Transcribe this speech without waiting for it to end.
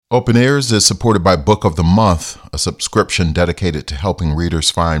Open Ears is supported by Book of the Month, a subscription dedicated to helping readers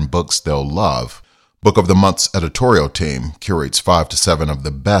find books they'll love. Book of the Month's editorial team curates 5 to 7 of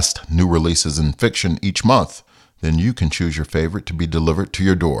the best new releases in fiction each month. Then you can choose your favorite to be delivered to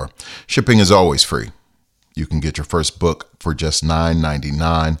your door. Shipping is always free. You can get your first book for just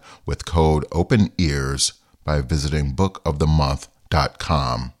 $9.99 with code OPENEARS by visiting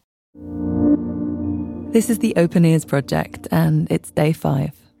bookofthemonth.com. This is the Open Ears Project, and it's day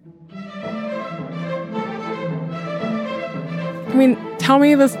 5. I mean, tell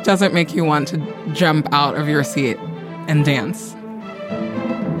me this doesn't make you want to jump out of your seat and dance.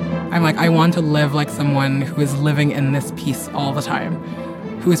 I'm like, I want to live like someone who is living in this peace all the time,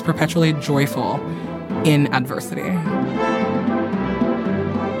 who is perpetually joyful in adversity.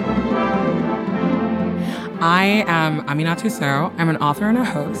 I am Aminatou Sow. I'm an author and a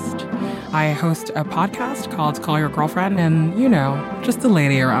host. I host a podcast called Call Your Girlfriend and, just a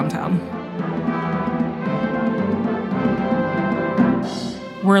lady around town.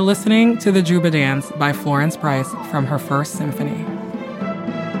 We're listening to the Juba Dance by Florence from her first symphony.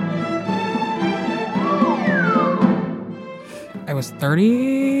 I was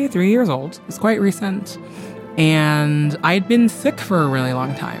 33 years old. It was quite recent. And I'd been sick for a really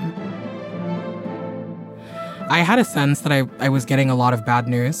long time. I had a sense that I was getting a lot of bad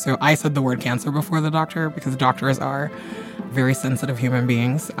news. So I said the word cancer before the doctor because doctors are very sensitive human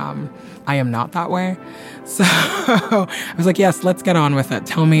beings. I am not that way. So I was like, yes, let's get on with it.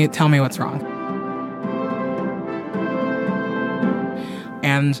 Tell me what's wrong.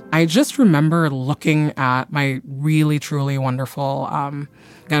 And I just remember looking at my really, truly wonderful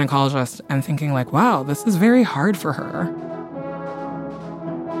gynecologist and thinking like, wow, this is very hard for her.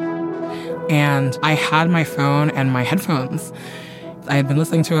 And I had my phone and my headphones. I had been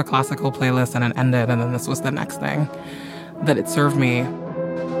listening to a classical playlist and it ended, and then this was the next thing that it served me.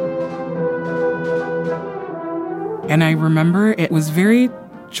 And I remember it was very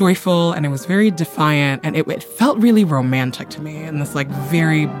joyful and it was very defiant, and it felt really romantic to me in this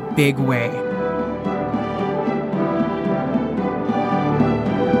very big way.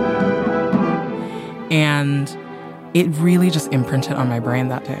 And it really just imprinted on my brain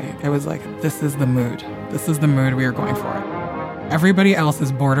that day. I was like, this is the mood. This is the mood we are going for. Everybody else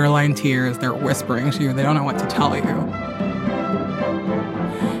is borderline tears. They're whispering to you. They don't know what to tell you.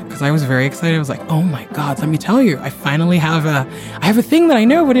 Because I was very excited. I was like, oh my God, let me tell you. I finally have a thing that I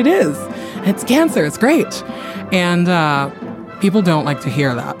know what it is. And it's cancer. It's great. And people don't like to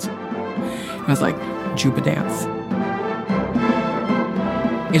hear that. It was like, Juba dance.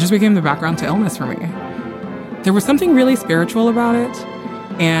 It just became the background to illness for me. There was something really spiritual about it,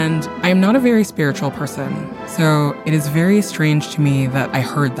 and I am not a very spiritual person, so it is very strange to me that I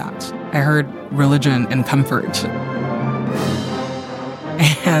heard that. I heard religion and comfort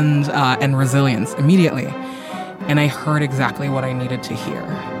and resilience immediately, and I heard exactly what I needed to hear.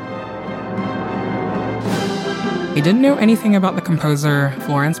 I didn't know anything about the composer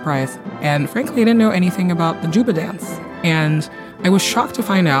Florence, and frankly, I didn't know anything about the Juba dance, and I was shocked to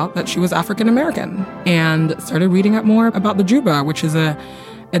find out that she was African American and started reading up more about the Juba, which is a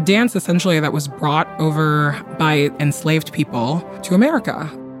dance essentially that was brought over by enslaved people to America.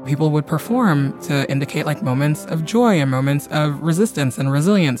 People would perform to indicate moments of joy and moments of resistance and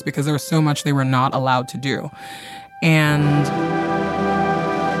resilience because there was so much they were not allowed to do. And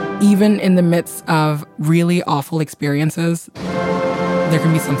even in the midst of really awful experiences, there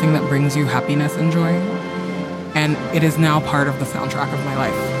can be something that brings you happiness and joy. And it is now part of the soundtrack of my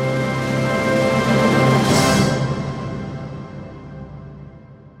life.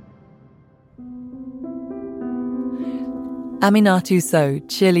 Aminatou Sow,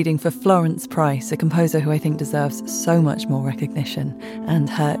 cheerleading for Florence, a composer who I think deserves so much more recognition, and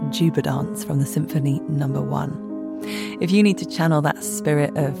her Juba dance from the Symphony No. 1. If you need to channel that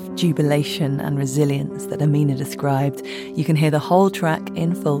spirit of jubilation and resilience that Amina described, you can hear the whole track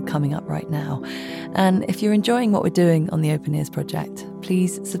in full coming up right now. And if you're enjoying what we're doing on the Open Ears Project,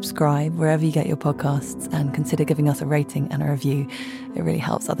 please subscribe wherever you get your podcasts and consider giving us a rating and a review. It really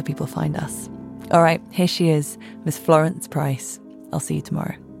helps other people find us. All right, here she is, Miss Florence Price. I'll see you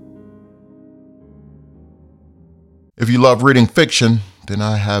tomorrow. If you love reading fiction, then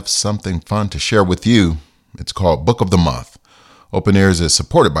I have something fun to share with you. It's called Book of the Month. Open Ears is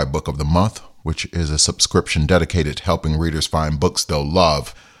supported by Book of the Month, which is a subscription dedicated to helping readers find books they'll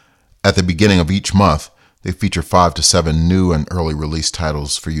love. At the beginning of each month, they feature 5 to 7 new and early release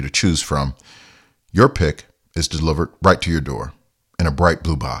titles for you to choose from. Your pick is delivered right to your door in a bright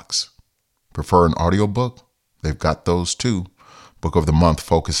blue box. Prefer an audiobook? They've got those too. Book of the Month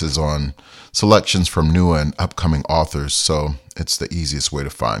focuses on selections from new and upcoming authors, so It's the easiest way to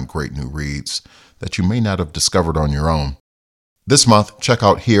find great new reads that you may not have discovered on your own. This month, check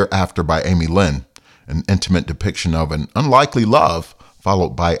out Hereafter by Amy Lynn, an intimate depiction of an unlikely love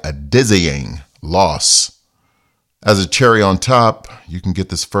followed by a dizzying loss. As a cherry on top, you can get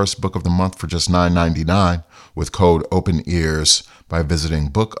this first book of the month for just $9.99 with code OPENEARS by visiting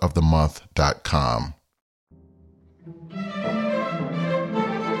bookofthemonth.com.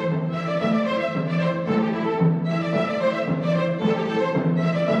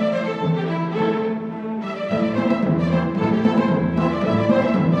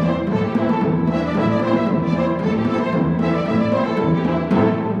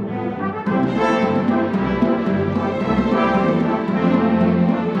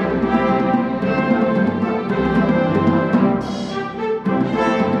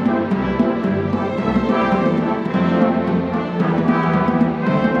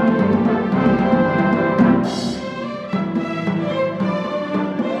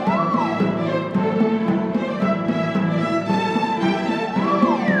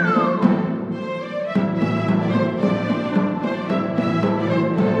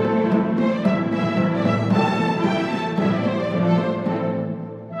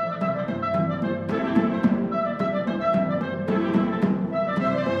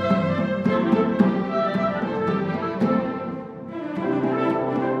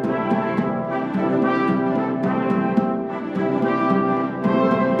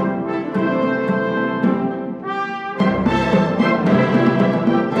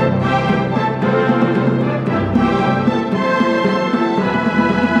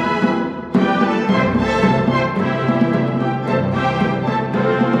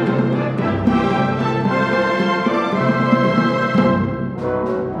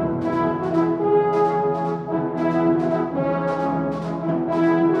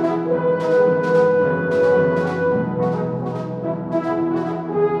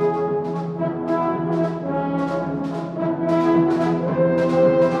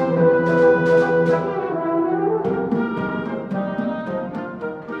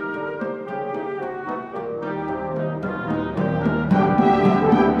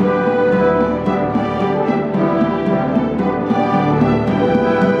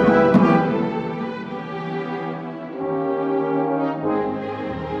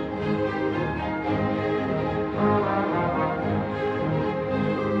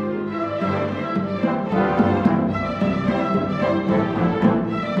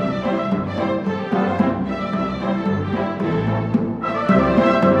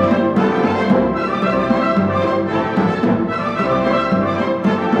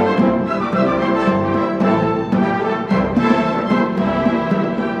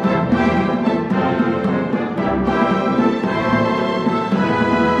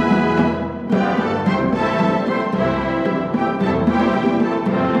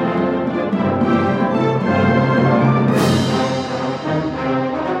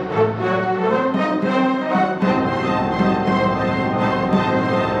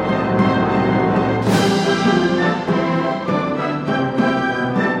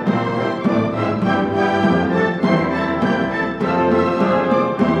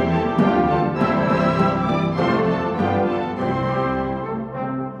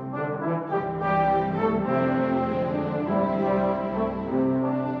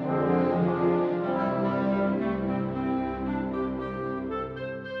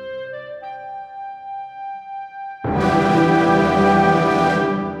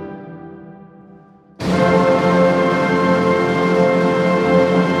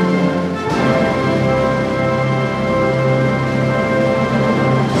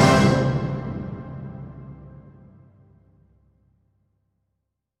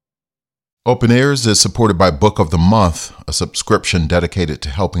 Open Ears is supported by Book of the Month, a subscription dedicated to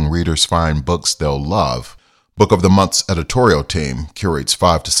helping readers find books they'll love. Book of the Month's editorial team curates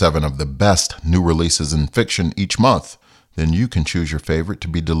 5 to 7 of the best new releases in fiction each month. Then you can choose your favorite to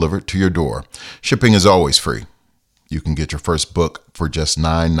be delivered to your door. Shipping is always free. You can get your first book for just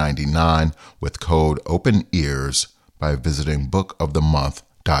 $9.99 with code OPENEARS by visiting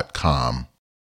bookofthemonth.com.